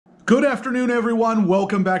Good afternoon, everyone.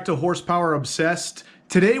 Welcome back to Horsepower Obsessed.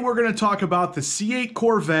 Today we're going to talk about the C8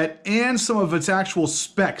 Corvette and some of its actual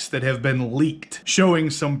specs that have been leaked, showing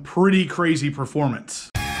some pretty crazy performance.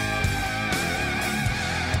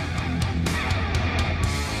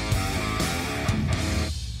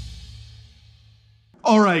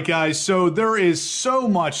 Alright guys, so there is so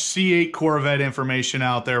much C8 Corvette information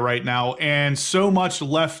out there right now and so much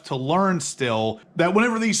left to learn still that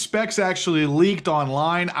whenever these specs actually leaked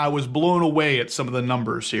online, I was blown away at some of the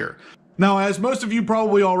numbers here. Now, as most of you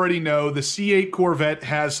probably already know, the C8 Corvette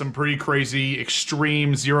has some pretty crazy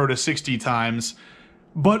extreme 0 to 60 times,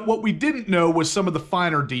 but what we didn't know was some of the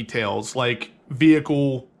finer details like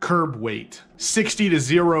vehicle curb weight, 60 to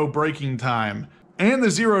 0 braking time, and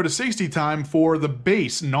the 0 to 60 time for the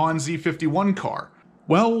base non-Z51 car.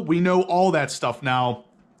 Well, we know all that stuff now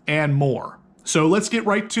and more. So let's get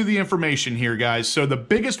right to the information here, guys. So the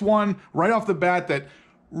biggest one right off the bat that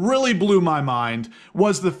really blew my mind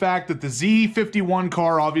was the fact that the Z51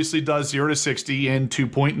 car obviously does 0 to 60 in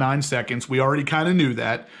 2.9 seconds. We already kind of knew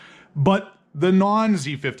that. But the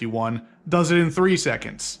non-Z51 does it in 3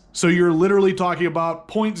 seconds. So you're literally talking about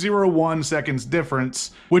 0.01 seconds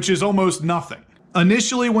difference, which is almost nothing.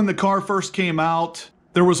 Initially, when the car first came out,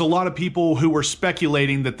 there was a lot of people who were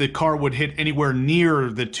speculating that the car would hit anywhere near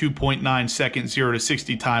the 2.9 second 0 to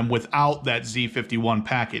 60 time without that Z51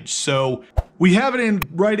 package. So we have it in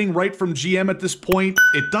writing right from GM at this point.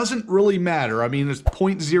 It doesn't really matter. I mean, there's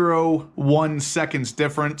 0.01 seconds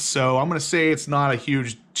difference, so I'm going to say it's not a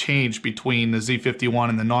huge change between the Z51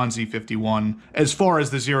 and the non-Z51 as far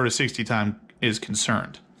as the 0 to 60 time is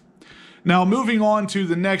concerned. Now, moving on to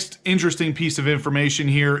the next interesting piece of information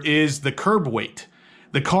here is the curb weight.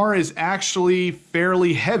 The car is actually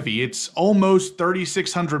fairly heavy. It's almost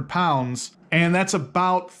 3,600 pounds, and that's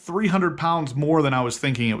about 300 pounds more than I was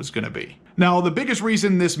thinking it was going to be. Now, the biggest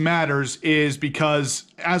reason this matters is because,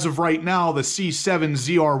 as of right now, the C7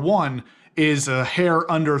 ZR1 is a hair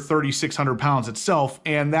under 3,600 pounds itself,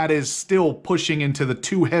 and that is still pushing into the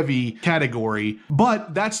too heavy category,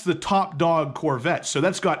 but that's the top dog Corvette, so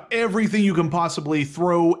that's got everything you can possibly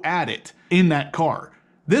throw at it in that car.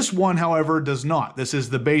 This one, however, does not. This is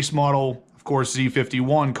the base model, of course,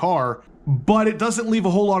 Z51 car, but it doesn't leave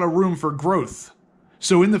a whole lot of room for growth.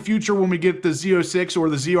 So in the future, when we get the Z06 or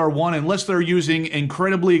the ZR1, unless they're using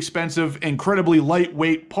incredibly expensive, incredibly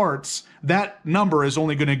lightweight parts, that number is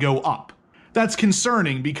only going to go up. That's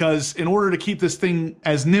concerning because in order to keep this thing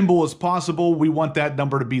as nimble as possible, we want that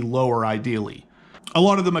number to be lower ideally. A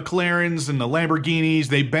lot of the McLarens and the Lamborghinis,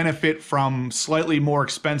 they benefit from slightly more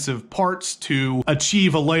expensive parts to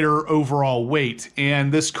achieve a lighter overall weight,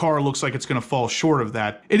 and this car looks like it's going to fall short of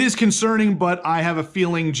that. It is concerning, but I have a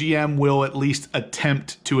feeling GM will at least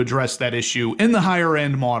attempt to address that issue in the higher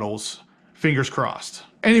end models. Fingers crossed.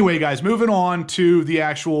 Anyway, guys, moving on to the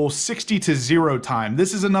actual 60 to 0 time.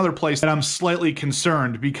 This is another place that I'm slightly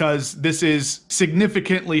concerned because this is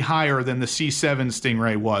significantly higher than the C7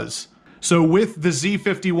 Stingray was. So with the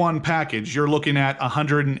Z51 package, you're looking at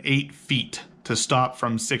 108 feet to stop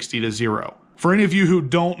from 60 to 0. For any of you who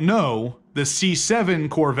don't know, the C7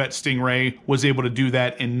 Corvette Stingray was able to do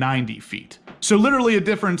that in 90 feet. So literally a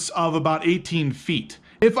difference of about 18 feet.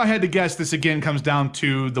 If I had to guess, this again comes down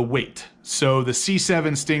to the weight. So the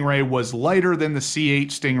C7 Stingray was lighter than the C8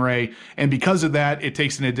 Stingray, and because of that, it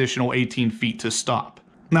takes an additional 18 feet to stop.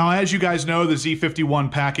 Now, as you guys know, the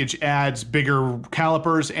Z51 package adds bigger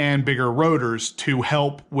calipers and bigger rotors to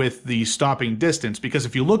help with the stopping distance, because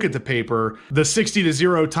if you look at the paper, the 60 to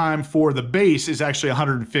 0 time for the base is actually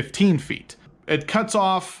 115 feet. It cuts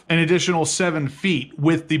off an additional 7 feet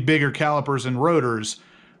with the bigger calipers and rotors,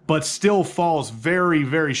 but still falls very,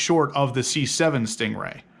 very short of the C7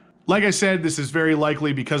 Stingray. Like I said, this is very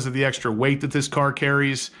likely because of the extra weight that this car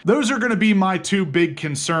carries. Those are going to be my two big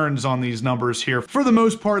concerns on these numbers here. For the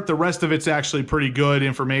most part, the rest of it's actually pretty good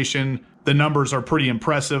information. The numbers are pretty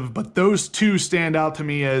impressive, but those two stand out to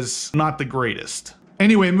me as not the greatest.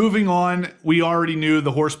 Anyway, moving on, we already knew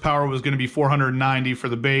the horsepower was going to be 490 for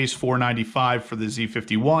the base, 495 for the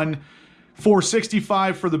Z51.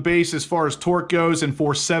 465 for the base as far as torque goes, and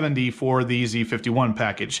 470 for the Z51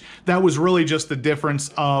 package. That was really just the difference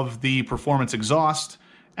of the performance exhaust,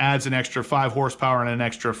 adds an extra 5 horsepower and an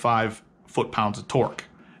extra 5 foot-pounds of torque.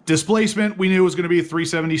 Displacement, we knew was going to be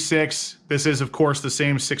 376. This is, of course, the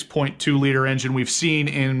same 6.2 liter engine we've seen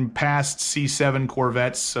in past C7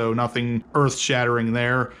 Corvettes, so nothing earth-shattering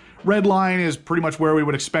there. Red line is pretty much where we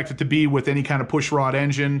would expect it to be with any kind of pushrod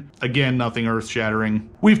engine. Again, nothing earth-shattering.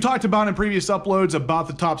 We've talked about in previous uploads about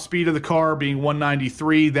the top speed of the car being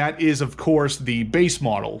 193. That is, of course, the base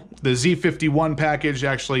model. The Z51 package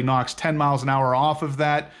actually knocks 10 miles an hour off of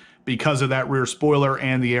that, because of that rear spoiler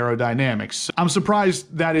and the aerodynamics. I'm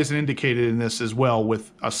surprised that isn't indicated in this as well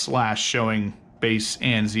with a slash showing base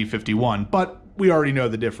and Z51, but we already know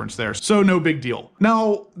the difference there, so no big deal.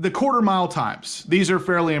 Now, the quarter mile times. These are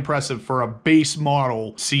fairly impressive for a base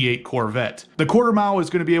model C8 Corvette. The quarter mile is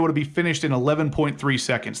going to be able to be finished in 11.3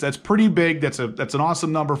 seconds. That's pretty big. That's an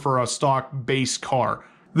awesome number for a stock base car.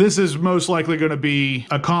 This is most likely going to be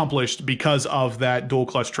accomplished because of that dual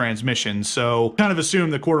clutch transmission, so kind of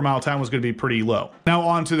assumed the quarter mile time was going to be pretty low. Now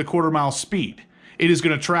on to the quarter mile speed. It is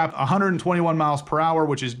going to trap 121 miles per hour,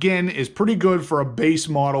 which again is pretty good for a base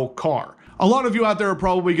model car. A lot of you out there are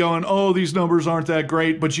probably going, oh, these numbers aren't that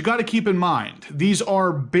great, but you got to keep in mind, these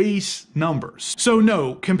are base numbers. So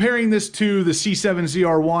no, comparing this to the C7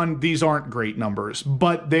 ZR1, these aren't great numbers,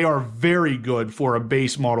 but they are very good for a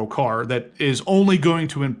base model car that is only going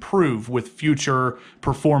to improve with future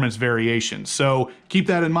performance variations. So keep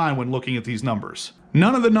that in mind when looking at these numbers.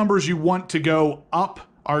 None of the numbers you want to go up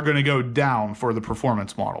are going to go down for the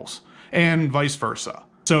performance models, and vice versa.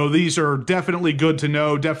 So these are definitely good to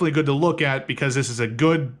know, definitely good to look at, because this is a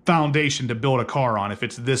good foundation to build a car on if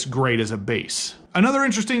it's this great as a base. Another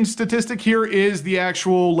interesting statistic here is the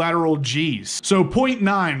actual lateral Gs. So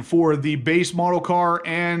 0.9 for the base model car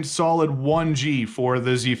and solid 1G for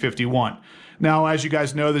the Z51. Now, as you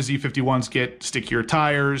guys know, the Z51s get stickier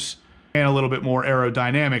tires and a little bit more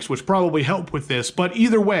aerodynamics, which probably help with this. But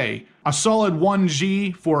either way, a solid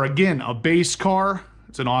 1G for, again, a base car,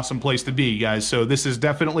 it's an awesome place to be, guys. So this is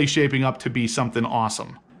definitely shaping up to be something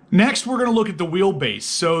awesome. Next, we're going to look at the wheelbase.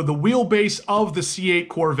 So the wheelbase of the C8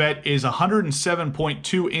 Corvette is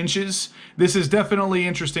 107.2 inches. This is definitely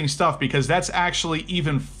interesting stuff because that's actually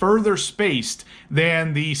even further spaced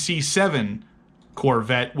than the C7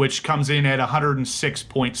 Corvette, which comes in at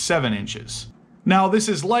 106.7 inches. Now, this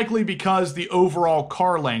is likely because the overall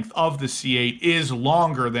car length of the C8 is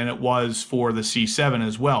longer than it was for the C7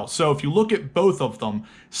 as well. So if you look at both of them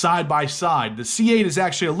side by side, the C8 is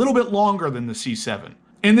actually a little bit longer than the C7.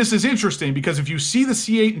 And this is interesting because if you see the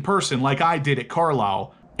C8 in person, like I did at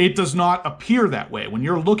Carlisle, it does not appear that way. When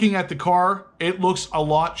you're looking at the car, it looks a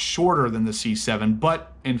lot shorter than the C7,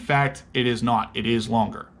 but in fact, it is not. It is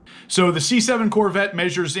longer. So the C7 Corvette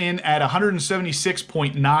measures in at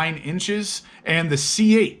 176.9 inches, and the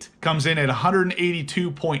C8 comes in at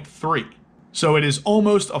 182.3. So it is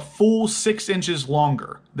almost a full 6 inches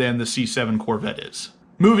longer than the C7 Corvette is.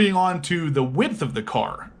 Moving on to the width of the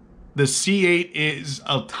car. The C8 is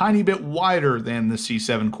a tiny bit wider than the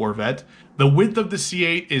C7 Corvette. The width of the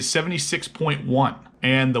C8 is 76.1,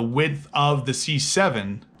 and the width of the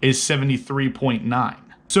C7 is 73.9.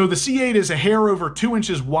 So the C8 is a hair over 2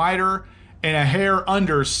 inches wider and a hair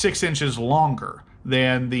under 6 inches longer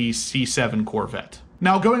than the C7 Corvette.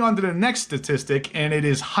 Now going on to the next statistic, and it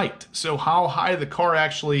is height. So how high the car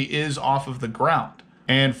actually is off of the ground.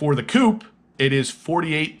 And for the coupe, it is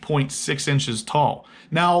 48.6 inches tall.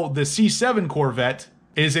 Now the C7 Corvette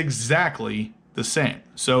is exactly the same.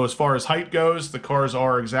 So as far as height goes, the cars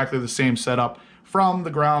are exactly the same setup from the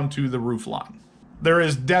ground to the roofline. There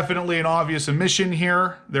is definitely an obvious omission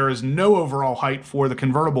here. There is no overall height for the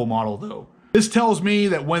convertible model though. This tells me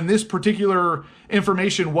that when this particular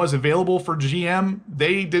information was available for GM,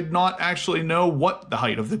 they did not actually know what the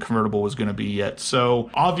height of the convertible was going to be yet. So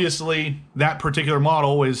obviously that particular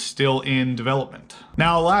model is still in development.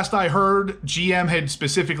 Now, last I heard, GM had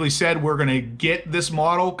specifically said we're going to get this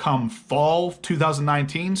model come fall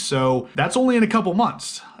 2019. So that's only in a couple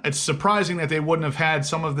months. It's surprising that they wouldn't have had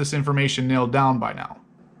some of this information nailed down by now.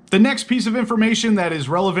 The next piece of information that is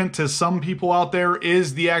relevant to some people out there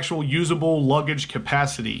is the actual usable luggage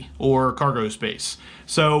capacity or cargo space.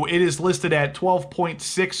 So it is listed at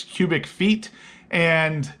 12.6 cubic feet,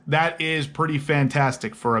 and that is pretty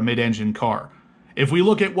fantastic for a mid-engine car. If we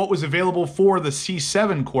look at what was available for the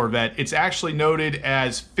C7 Corvette, it's actually noted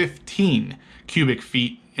as 15 cubic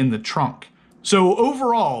feet in the trunk. So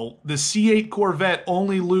overall, the C8 Corvette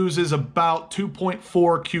only loses about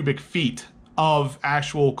 2.4 cubic feet of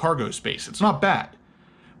actual cargo space. It's not bad.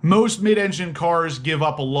 Most mid-engine cars give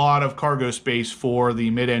up a lot of cargo space for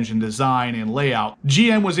the mid-engine design and layout.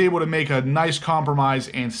 GM was able to make a nice compromise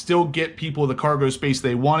and still get people the cargo space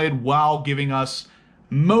they wanted while giving us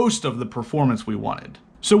most of the performance we wanted.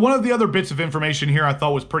 So one of the other bits of information here I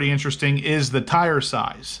thought was pretty interesting is the tire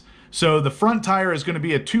size. So the front tire is going to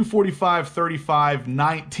be a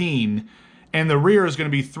 245/35/19, and the rear is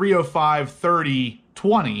going to be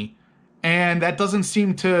 305/30/20. And that doesn't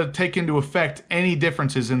seem to take into effect any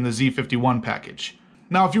differences in the Z51 package.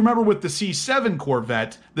 Now, if you remember with the C7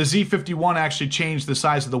 Corvette, the Z51 actually changed the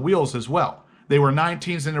size of the wheels as well. They were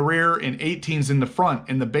 19s in the rear and 18s in the front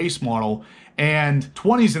in the base model, and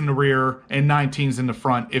 20s in the rear and 19s in the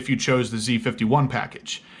front if you chose the Z51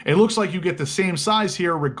 package. It looks like you get the same size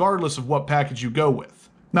here regardless of what package you go with.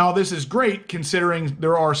 Now this is great considering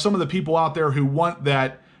there are some of the people out there who want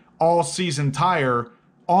that all-season tire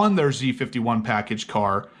on their Z51 package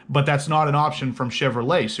car, but that's not an option from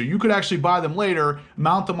Chevrolet. So you could actually buy them later,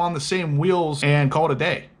 mount them on the same wheels, and call it a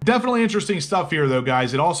day. Definitely interesting stuff here though,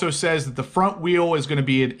 guys. It also says that the front wheel is going to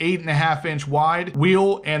be an 8.5-inch wide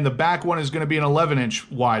wheel, and the back one is going to be an 11-inch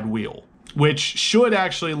wide wheel, which should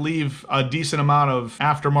actually leave a decent amount of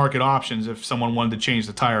aftermarket options if someone wanted to change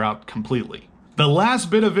the tire out completely. The last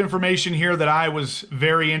bit of information here that I was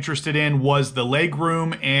very interested in was the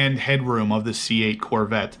legroom and headroom of the C8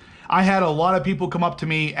 Corvette. I had a lot of people come up to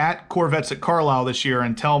me at Corvettes at Carlisle this year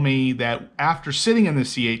and tell me that after sitting in the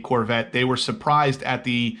C8 Corvette, they were surprised at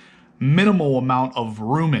the minimal amount of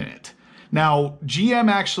room in it. Now, GM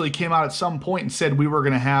actually came out at some point and said we were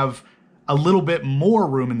going to have a little bit more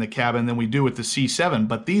room in the cabin than we do with the C7,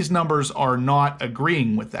 but these numbers are not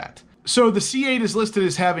agreeing with that. So the C8 is listed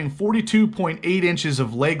as having 42.8 inches of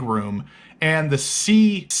legroom, and the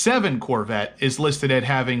C7 Corvette is listed at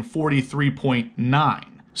having 43.9.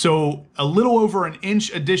 So a little over an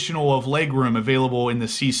inch additional of legroom available in the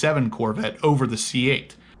C7 Corvette over the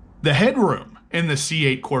C8. The headroom in the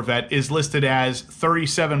C8 Corvette is listed as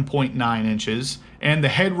 37.9 inches, and the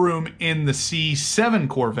headroom in the C7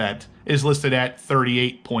 Corvette is listed at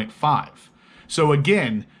 38.5. So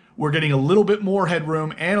again, we're getting a little bit more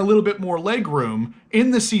headroom and a little bit more legroom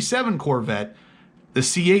in the C7 Corvette. The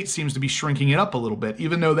C8 seems to be shrinking it up a little bit,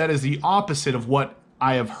 even though that is the opposite of what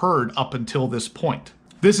I have heard up until this point.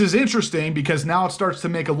 This is interesting because now it starts to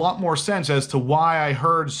make a lot more sense as to why I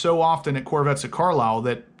heard so often at Corvettes at Carlisle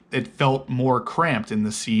that it felt more cramped in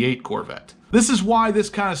the C8 Corvette. This is why this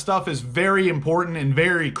kind of stuff is very important and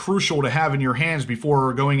very crucial to have in your hands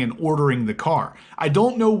before going and ordering the car. I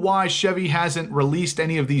don't know why Chevy hasn't released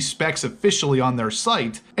any of these specs officially on their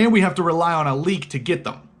site, and we have to rely on a leak to get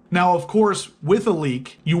them. Now, of course, with a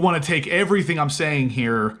leak, you want to take everything I'm saying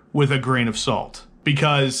here with a grain of salt,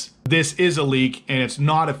 because this is a leak and it's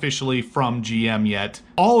not officially from GM yet.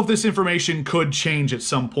 All of this information could change at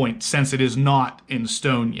some point since it is not in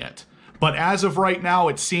stone yet. But as of right now,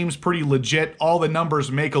 it seems pretty legit. All the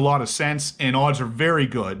numbers make a lot of sense and odds are very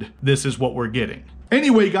good. This is what we're getting.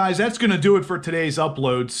 Anyway, guys, that's going to do it for today's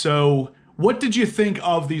upload. So what did you think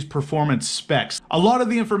of these performance specs? A lot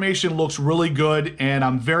of the information looks really good and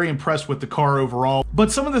I'm very impressed with the car overall.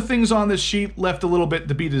 But some of the things on this sheet left a little bit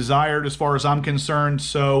to be desired as far as I'm concerned.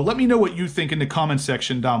 So let me know what you think in the comment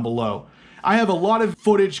section down below. I have a lot of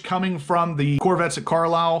footage coming from the Corvettes at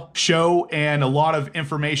Carlisle show and a lot of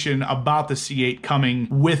information about the C8 coming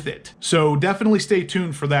with it. So definitely stay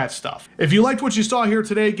tuned for that stuff. If you liked what you saw here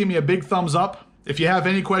today, give me a big thumbs up. If you have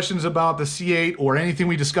any questions about the C8 or anything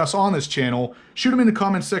we discuss on this channel, shoot them in the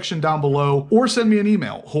comment section down below or send me an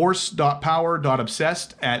email,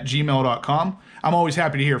 horse.power.obsessed@gmail.com. I'm always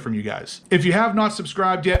happy to hear from you guys. If you have not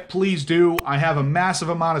subscribed yet, please do. I have a massive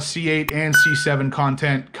amount of C8 and C7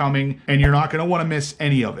 content coming, and you're not going to want to miss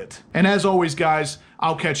any of it. And as always, guys,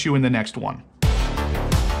 I'll catch you in the next one.